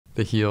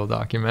the Heal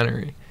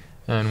documentary.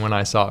 And when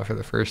I saw it for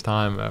the first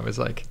time, I was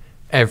like,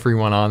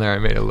 everyone on there I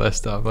made a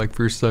list of, like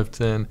Bruce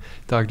Lipton,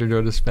 Dr.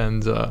 Joe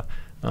Dispenza,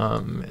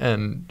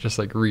 and just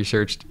like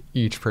researched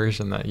each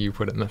person that you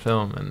put in the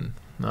film.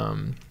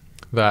 And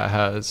that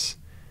has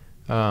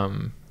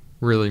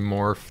really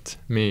morphed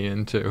me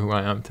into who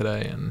I am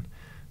today. And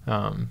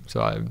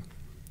so I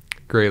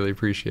greatly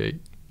appreciate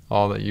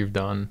all that you've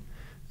done,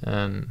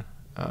 and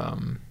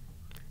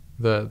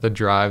the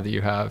drive that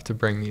you have to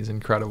bring these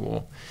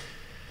incredible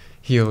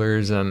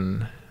healers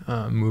and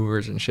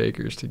movers and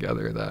shakers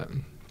together, that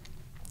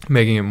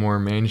making it more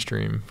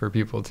mainstream for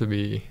people to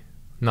be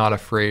not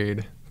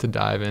afraid to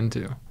dive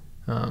into,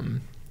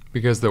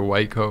 because the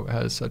white coat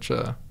has such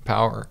a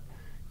power,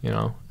 you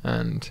know,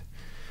 and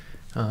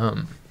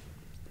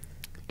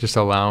just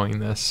allowing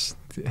this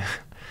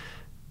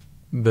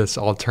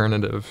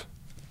alternative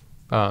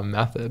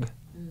method.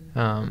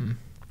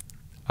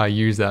 I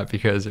use that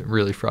because it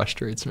really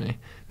frustrates me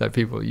that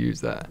people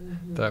use that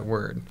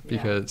word,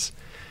 because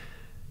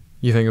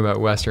you think about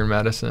Western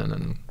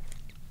medicine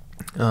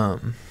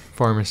and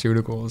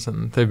pharmaceuticals,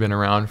 and they've been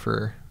around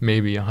for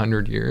maybe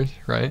 100 years,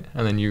 right?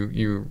 And then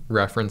you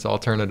reference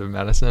alternative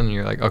medicine, and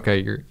you're like, okay,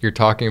 you're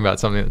talking about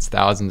something that's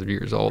thousands of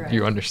years old. Right.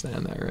 You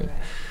understand that, right?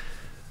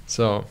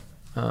 So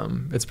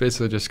it's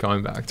basically just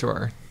going back to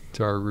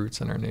our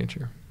roots and our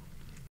nature.